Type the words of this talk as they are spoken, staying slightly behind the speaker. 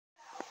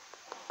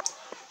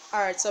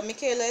Alright, so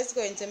Michaela is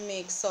going to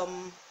make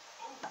some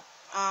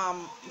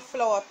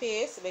flour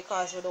paste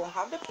because we don't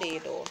have the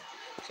Play-Doh.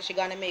 So she's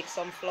gonna make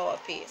some flour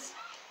paste.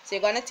 So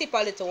you're gonna tip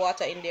a little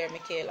water in there,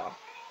 Michaela.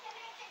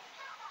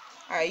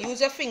 Alright,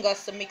 use your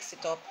fingers to mix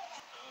it up.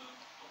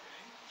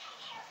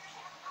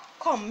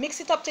 Come, mix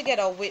it up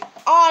together with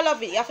all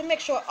of it. You have to make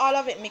sure all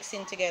of it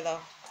mixing together.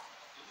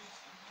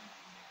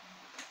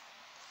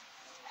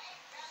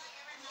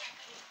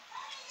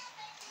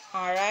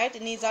 Alright,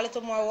 it needs a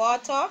little more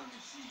water.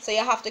 So you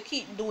have to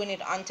keep doing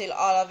it until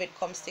all of it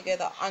comes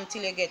together,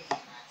 until you get.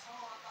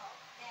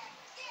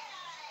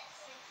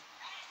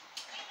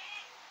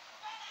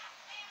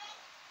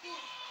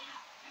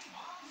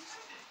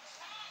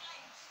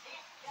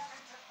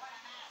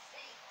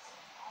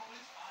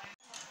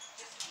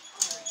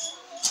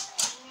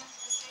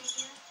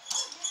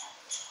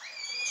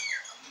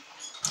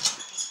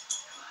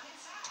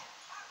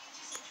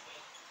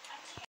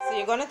 So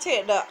you're gonna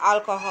take the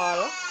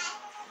alcohol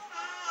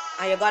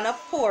and you're gonna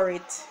pour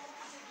it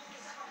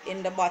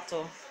in the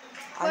bottle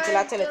until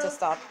I tell it to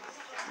stop.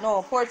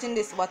 No, pour it in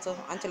this bottle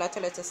until I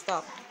tell it to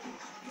stop.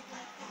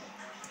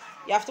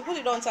 You have to put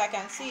it down so I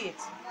can see it.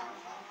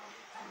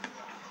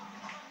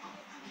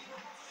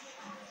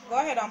 Go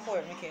ahead and pour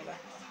it, Michaela.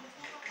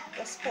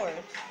 Just pour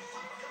it.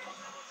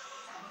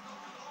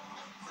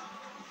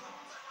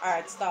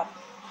 Alright, stop.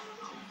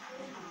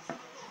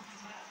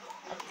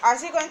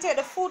 As you're going to take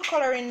the food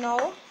coloring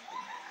now,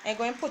 I'm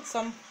going to put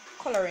some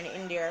coloring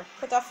in there.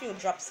 Put a few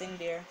drops in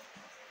there.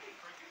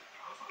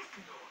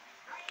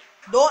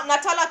 Don't,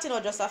 not a lot, you know,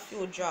 just a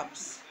few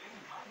drops.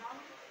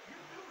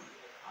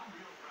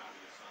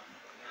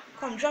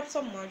 Come, drop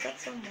some more, drop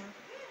some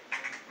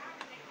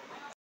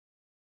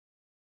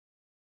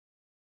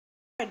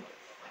more.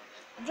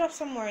 Drop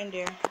some more in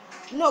there.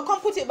 No, come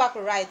put it back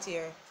right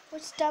here.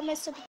 What's that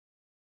mess up?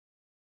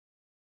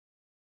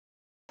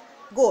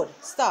 Good,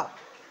 stop.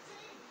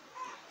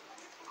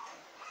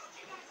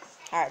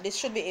 Alright, this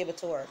should be able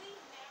to work.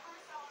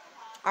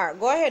 Alright,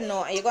 go ahead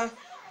now and you're going to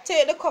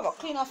take the cover,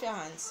 clean off your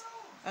hands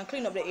and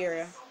clean up the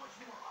area.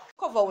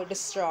 Cover with the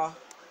straw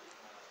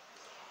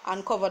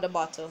and cover the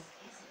bottle.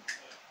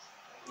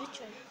 Which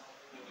one?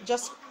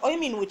 Just, oh, you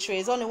mean which way?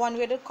 It's only one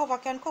way the cover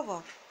can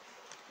cover.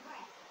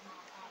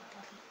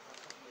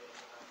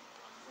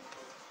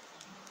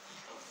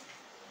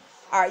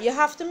 Alright, you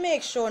have to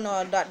make sure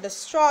now that the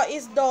straw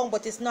is down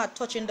but it's not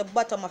touching the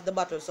bottom of the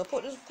bottle. So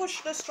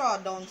push the straw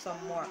down some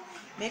more.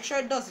 Make sure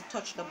it doesn't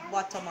touch the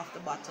bottom of the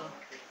bottle.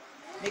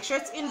 Make sure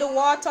it's in the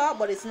water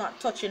but it's not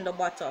touching the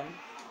bottom.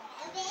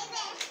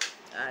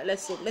 Alright,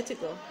 let's see. Let it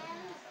go.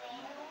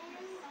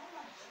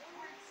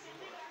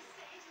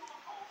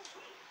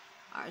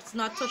 Alright, it's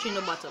not touching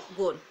the bottom.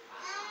 Good.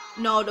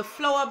 Now the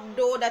flour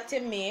dough that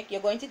you make, you're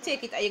going to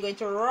take it and you're going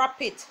to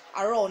wrap it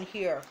around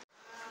here.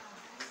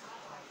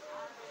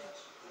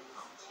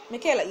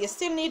 Michaela, you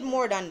still need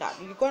more than that.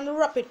 You're going to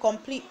wrap it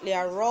completely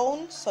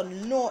around so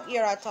no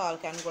air at all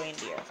can go in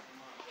there.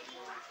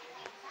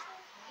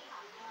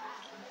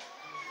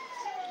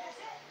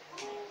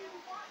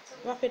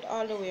 Wrap it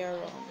all the way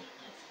around.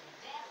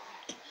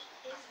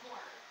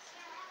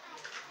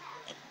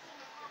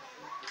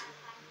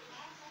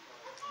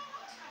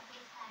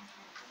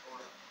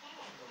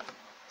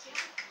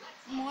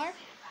 More?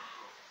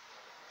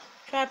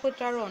 Try put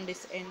it around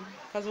this end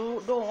because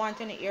we don't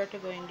want any air to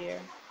go in there.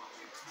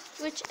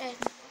 Which end?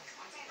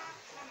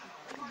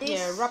 This?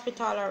 Yeah, wrap it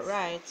all out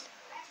right.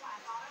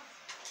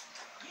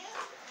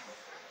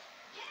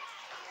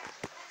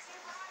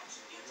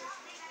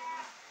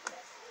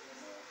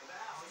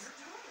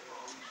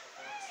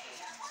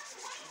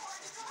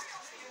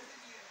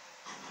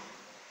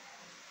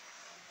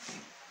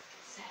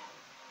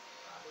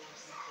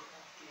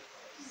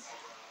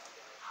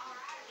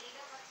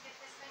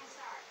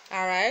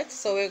 Alright,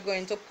 so we're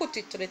going to put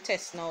it to the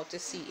test now to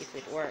see if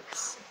it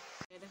works.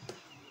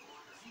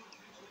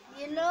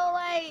 You know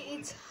why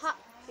it's hot?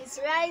 It's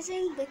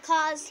rising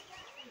because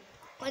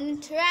when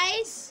it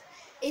rises,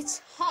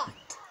 it's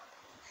hot.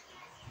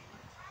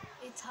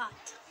 It's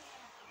hot.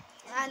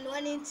 And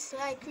when it's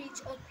like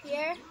reach up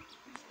here,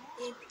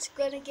 it's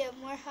gonna get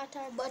more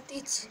hotter. But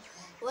it's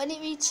when it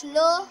reach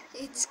low,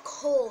 it's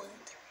cold.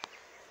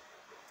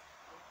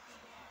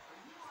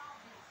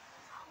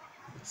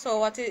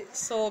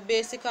 So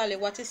basically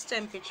what is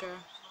temperature?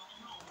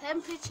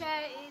 Temperature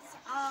is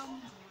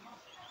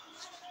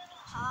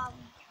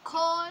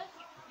cold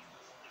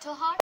to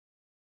hot.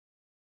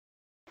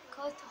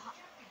 Cold to hot.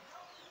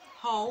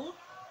 How?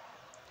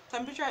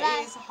 Temperature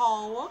Like is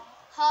how?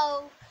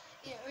 how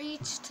it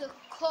reached to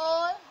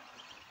cold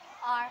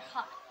or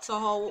hot.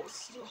 So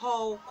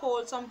how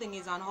cold something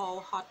is and how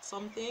hot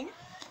something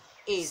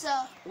is. So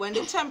when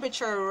the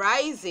temperature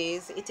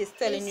rises, it is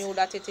telling you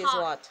that it is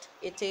hot. what?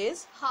 It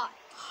is Hot.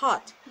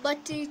 hot.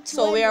 But it's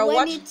So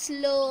when it's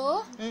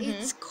low,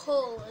 it's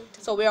cold.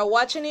 So we are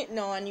watching it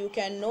now and you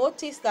can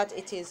notice that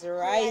it is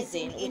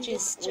rising, which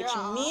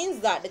means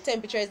that the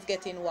temperature is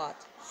getting what?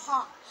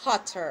 Hot.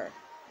 Hotter.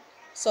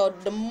 So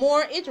the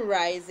more it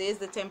rises,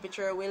 the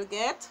temperature will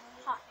get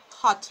Hot.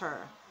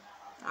 hotter.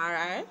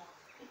 Alright?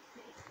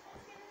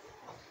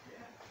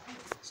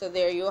 So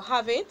there you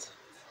have it.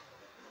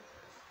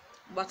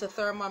 Butter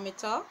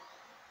thermometer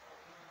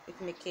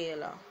with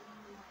Michaela.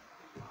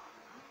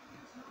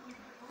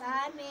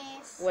 Bye,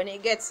 miss. When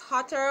it gets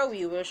hotter,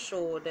 we will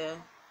show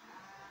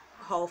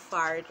how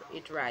far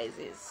it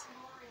rises.